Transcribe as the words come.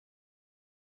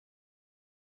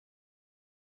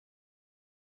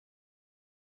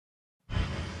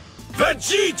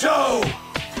Vegito!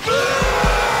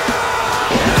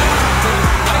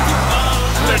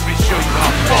 Let me show you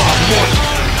how far more you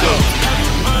can go.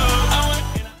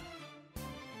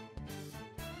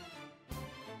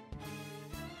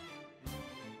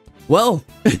 Well,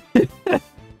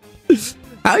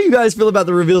 how you guys feel about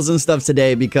the reveals and stuff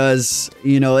today? Because,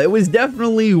 you know, it was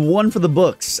definitely one for the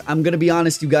books. I'm going to be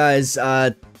honest, you guys.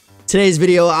 Today's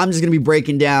video, I'm just going to be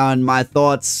breaking down my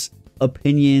thoughts,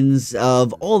 opinions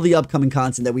of all the upcoming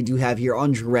content that we do have here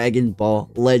on Dragon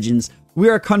Ball Legends. We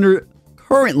are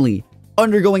currently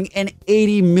undergoing an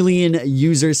 80 million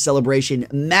user celebration.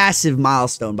 Massive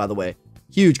milestone, by the way.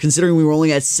 Huge, considering we were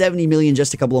only at 70 million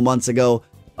just a couple of months ago.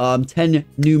 10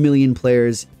 new million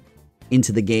players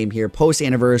into the game here.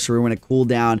 Post-anniversary, we're going to cool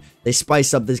down. They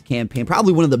spice up this campaign.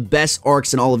 Probably one of the best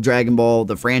arcs in all of Dragon Ball,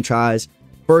 the franchise.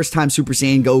 First time Super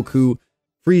Saiyan Goku.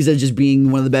 Frieza just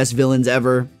being one of the best villains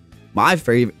ever. My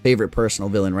favorite personal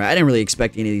villain, right? I didn't really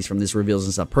expect any of these from this reveals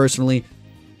and stuff personally.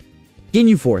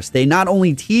 Ginyu Force. They not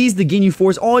only teased the Ginyu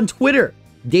Force on Twitter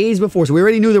days before, so we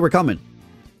already knew they were coming.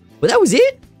 But that was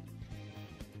it?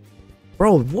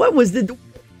 Bro, what was the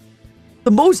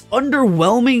most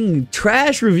underwhelming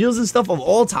trash reveals and stuff of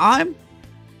all time?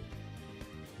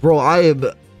 Bro, I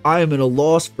am at a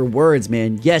loss for words,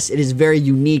 man. Yes, it is very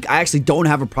unique. I actually don't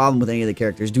have a problem with any of the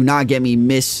characters. Do not get me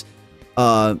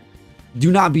do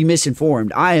not be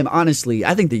misinformed. I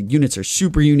think the units are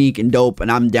super unique and dope, and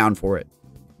I'm down for it.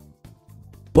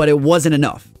 But it wasn't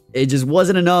enough. It just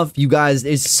wasn't enough. You guys,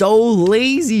 it's so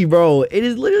lazy, bro. It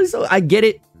is literally so... I get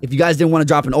it. If you guys didn't want to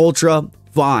drop an Ultra,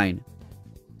 fine.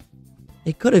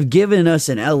 They could have given us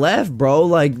an LF, bro.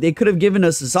 Like, they could have given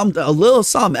us something, a little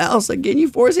something else. Like,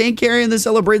 Ginyu Force ain't carrying the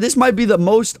celebration. This might be the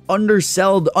most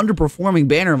underselled, underperforming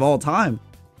banner of all time.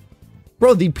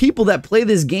 Bro, the people that play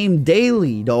this game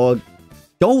daily, dog,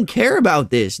 don't care about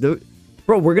this.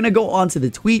 Bro, we're going to go on to the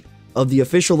tweet of the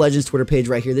official Legends Twitter page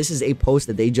right here. This is a post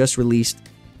that they just released.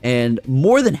 And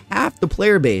more than half the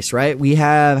player base, right? We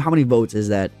have, how many votes is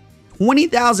that?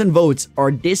 20,000 votes are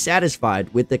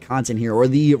dissatisfied with the content here, or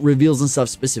the reveals and stuff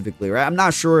specifically, right? I'm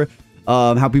not sure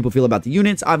how people feel about the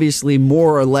units. Obviously,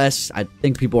 more or less, I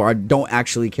think people don't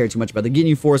actually care too much about the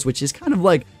Ginyu Force, which is kind of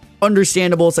like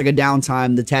understandable. It's like a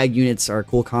downtime. The tag units are a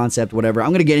cool concept, whatever. I'm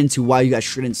going to get into why you guys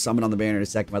shouldn't summon on the banner in a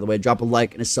second, by the way. Drop a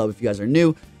like and a sub if you guys are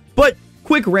new. But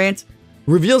quick rant.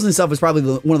 Reveals and stuff is probably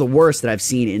one of the worst that I've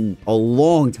seen in a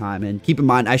long time. And keep in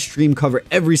mind, I stream cover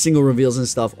every single reveals and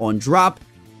stuff on Drop.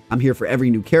 I'm here for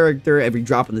every new character, every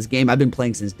drop in this game. I've been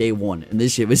playing since day one, and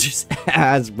this shit was just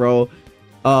ass, bro.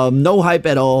 No hype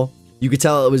at all. You could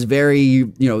tell it was very,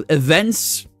 you know,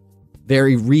 events,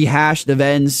 very rehashed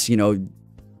events, you know,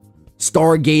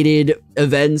 star-gated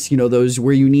events, you know, those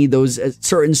where you need those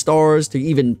certain stars to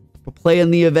even play in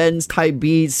the events type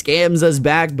beat. Scams us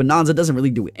back. Bonanza doesn't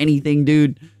really do anything,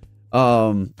 dude.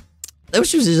 That was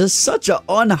just such an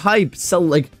unhyped, so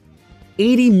like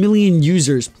 80 million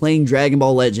users playing Dragon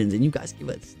Ball Legends, and you guys give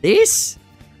us this?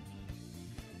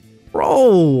 Bro,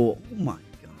 oh my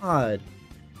god.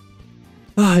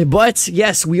 But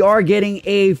yes, we are getting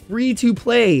a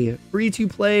free-to-play,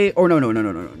 or no,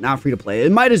 not free-to-play.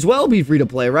 It might as well be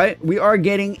free-to-play, right? We are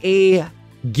getting a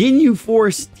Ginyu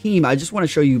Force team. I just want to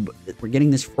show you, we're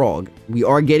getting this frog. We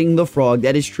are getting the frog,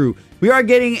 that is true. We are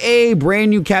getting a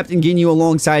brand new Captain Ginyu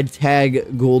alongside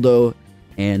Tag Guldo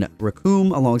and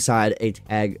Raccoon, alongside a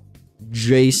tag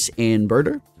Jace and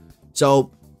Birder. So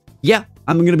yeah,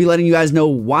 I'm gonna be letting you guys know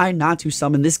why not to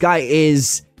summon. This guy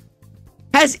has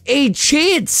a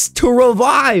chance to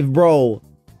revive, bro.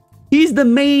 He's the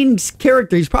main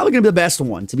character. He's probably gonna be the best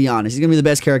one, to be honest. He's gonna be the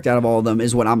best character out of all of them,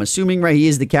 is what I'm assuming, right? He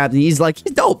is the captain. He's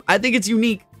dope. I think it's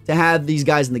unique to have these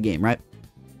guys in the game, right?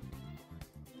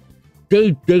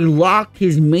 They lock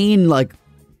his main, like,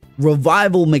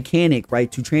 revival mechanic,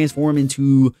 right, to transform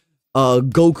into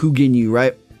Goku Ginyu,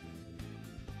 right,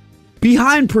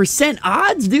 behind percent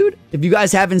odds, dude. If you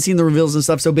guys haven't seen the reveals and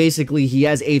stuff, so basically he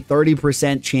has a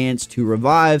 30% chance to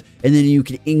revive, and then you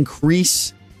can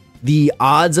increase the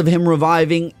odds of him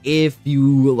reviving if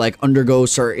you like undergo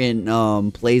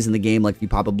certain plays in the game, like if you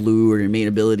pop a blue or your main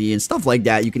ability and stuff like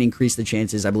that. You can increase the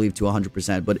chances, I believe, to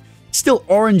 100%, but still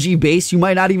RNG based. You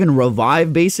might not even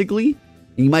revive, basically,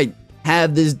 and you might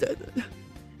have this,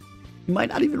 you might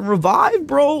not even revive,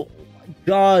 bro. Oh my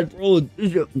god, bro.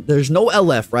 There's no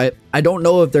LF, right? I don't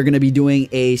know if they're going to be doing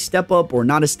a step up or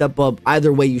not a step up.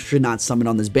 Either way, you should not summon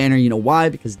on this banner. You know why?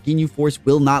 Because Ginyu Force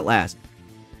will not last.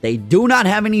 They do not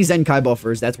have any Zenkai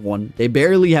buffers. That's one. They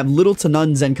barely have little to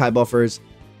none Zenkai buffers.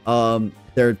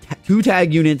 They're two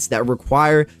tag units that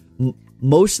require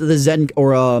most of the Zen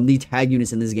or the tag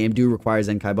units in this game do require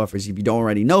Zenkai buffers. If you don't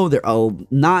already know, they're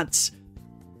not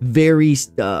very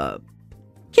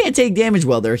can't take damage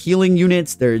well. They're healing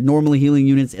units. They're normally healing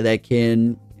units that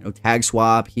can, you know, tag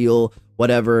swap, heal,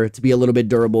 whatever, to be a little bit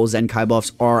durable. Zenkai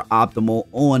buffs are optimal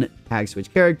on tag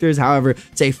switch characters. However,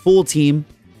 it's a full team.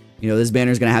 You know, this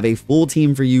banner is going to have a full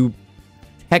team for you,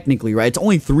 technically, right? It's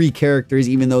only 3 characters,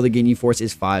 even though the Ginyu Force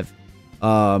is 5.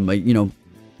 You know,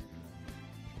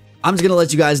 I'm just going to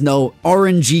let you guys know,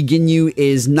 RNG Ginyu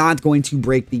is not going to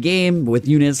break the game with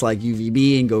units like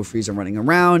UVB and Go Frieza running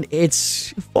around.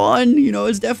 It's fun, you know,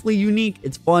 it's definitely unique.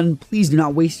 It's fun. Please do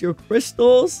not waste your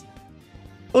crystals.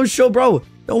 Oh, bro.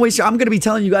 Don't waste your... I'm going to be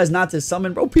telling you guys not to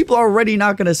summon. Bro, people are already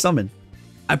not going to summon.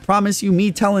 I promise you,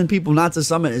 me telling people not to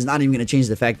summon is not even going to change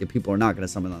the fact that people are not going to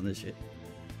summon on this shit.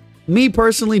 Me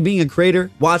personally, being a creator,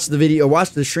 watch the video,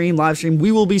 watch the stream, live stream,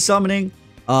 we will be summoning.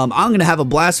 I'm going to have a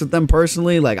blast with them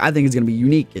personally. Like, I think it's going to be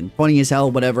unique and funny as hell,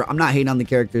 whatever. I'm not hating on the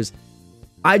characters.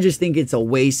 I just think it's a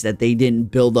waste that they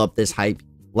didn't build up this hype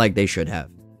like they should have.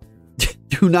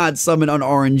 Do not summon on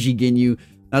RNG Ginyu.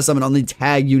 Not summon on the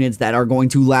tag units that are going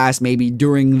to last maybe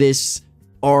during this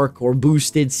arc or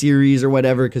boosted series or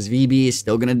whatever, because VB is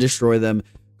still going to destroy them.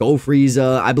 Go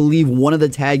Frieza. I believe one of the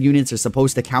tag units are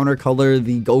supposed to counter color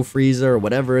the Go Frieza or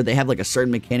whatever. They have like a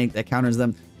certain mechanic that counters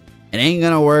them. It ain't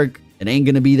going to work. It ain't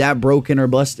going to be that broken or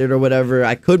busted or whatever.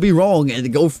 I could be wrong. And the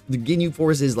Ginyu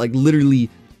Force is like literally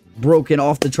broken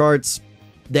off the charts.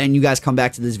 Then you guys come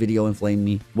back to this video and flame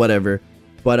me. Whatever.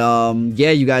 But yeah,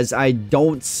 you guys, I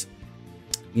don't...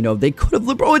 You know, they could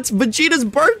have... Bro, it's Vegeta's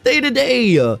birthday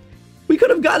today. We could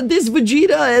have got this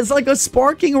Vegeta as like a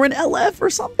Sparking or an LF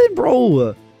or something,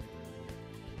 bro.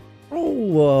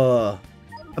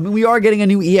 I mean, we are getting a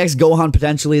new EX Gohan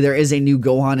potentially. There is a new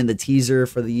Gohan in the teaser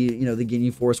for the, you know, the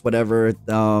Ginyu Force, whatever.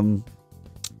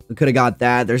 We could have got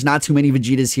that. There's not too many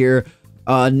Vegetas here.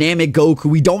 Namek Goku.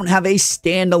 We don't have a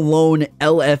standalone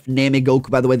LF Namek Goku,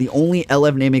 by the way. The only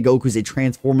LF Namek Goku is a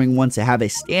transforming one. To have a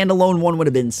standalone one would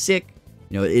have been sick.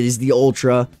 You know, it is the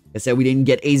Ultra. Like I said, we didn't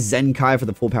get a Zenkai for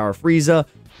the full power Frieza.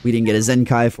 We didn't get a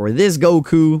Zenkai for this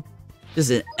Goku. Just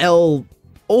an L...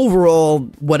 Overall,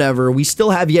 whatever. We still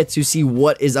have yet to see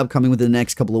what is upcoming within the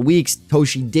next couple of weeks.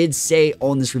 Toshi did say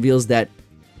on this reveals that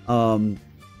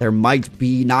there might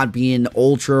be not be an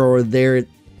Ultra, or they're,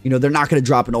 you know, they're not going to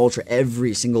drop an Ultra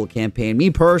every single campaign. Me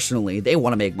personally, they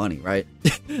want to make money, right?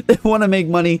 They want to make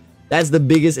money. That's the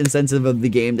biggest incentive of the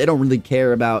game. They don't really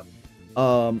care about,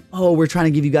 oh, we're trying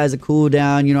to give you guys a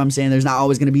cooldown. You know what I'm saying? There's not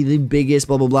always going to be the biggest,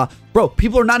 blah, blah, blah. Bro,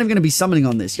 people are not even going to be summoning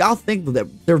on this. Y'all think that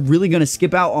they're really going to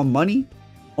skip out on money?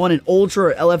 On an Ultra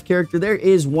or LF character? There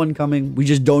is one coming. We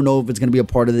just don't know if it's going to be a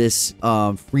part of this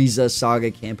Frieza Saga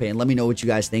campaign. Let me know what you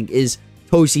guys think. Is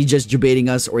Toshi just debating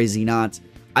us, or is he not?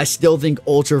 I still think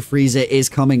Ultra Frieza is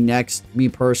coming next. Me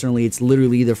personally, it's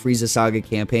literally the Frieza Saga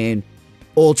campaign.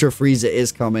 Ultra Frieza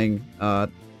is coming.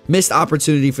 Missed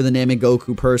opportunity for the Namek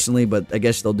Goku personally, but I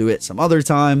guess they'll do it some other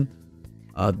time.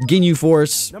 Ginyu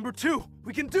Force. Number 2,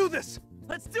 we can do this.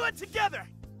 Let's do it together.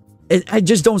 I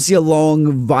just don't see a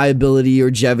long viability or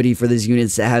longevity for these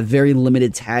units that have very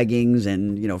limited taggings.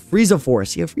 And, you know, Frieza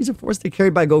Force. Yeah, Frieza Force, they're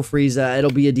carried by Go Frieza.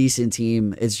 It'll be a decent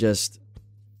team. It's just...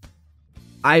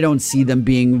 I don't see them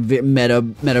being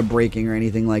meta breaking or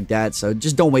anything like that. So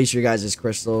just don't waste your guys'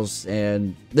 crystals.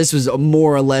 And this was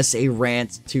more or less a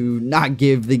rant to not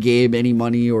give the game any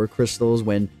money or crystals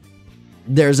when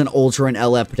there's an Ultra and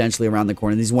LF potentially around the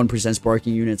corner. These 1%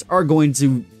 sparking units are going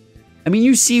to... I mean,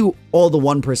 you see all the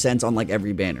 1% on like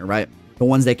every banner, right? The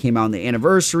ones that came out on the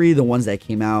anniversary, the ones that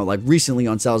came out like recently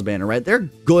on Cell's banner, right? They're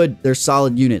good. They're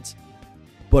solid units.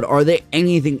 But are they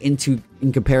anything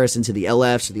in comparison to the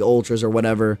LFs or the Ultras or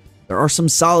whatever? There are some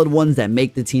solid ones that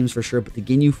make the teams for sure. But the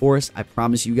Ginyu Force, I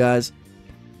promise you guys,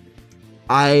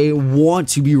 I want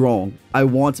to be wrong. I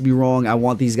want to be wrong. I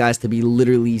want these guys to be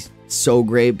literally so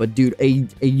great. But dude, a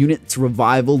unit's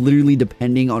revival literally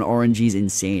depending on RNG is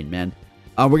insane, man.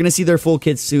 We're going to see their full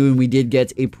kits soon. We did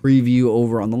get a preview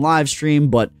over on the live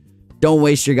stream, but don't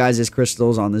waste your guys'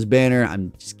 crystals on this banner.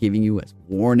 I'm just giving you a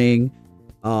warning.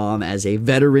 As a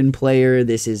veteran player,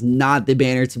 this is not the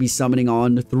banner to be summoning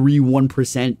on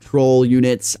 1% troll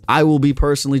units. I will be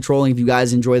personally trolling. If you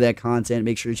guys enjoy that content,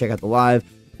 make sure to check out the live,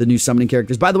 the new summoning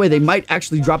characters. By the way, they might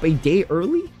actually drop a day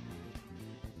early.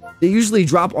 They usually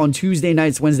drop on Tuesday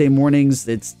nights, Wednesday mornings.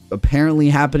 It's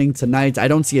apparently happening tonight. I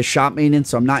don't see a shop maintenance,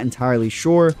 so I'm not entirely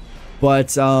sure.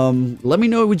 But let me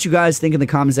know what you guys think in the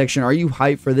comment section. Are you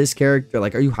hyped for this character?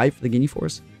 Like, are you hyped for the Ginyu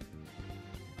Force?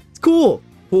 It's cool.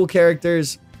 Cool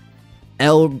characters.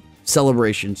 L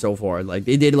celebration so far. Like,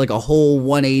 they did like a whole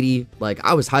 180. Like,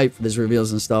 I was hyped for this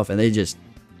reveals and stuff, and they just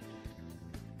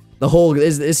The whole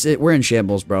we're in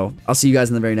shambles, bro. I'll see you guys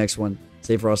in the very next one.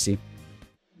 Stay frosty.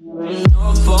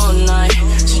 Up all night,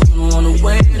 so you don't wanna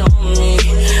wait on me.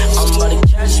 I'm about to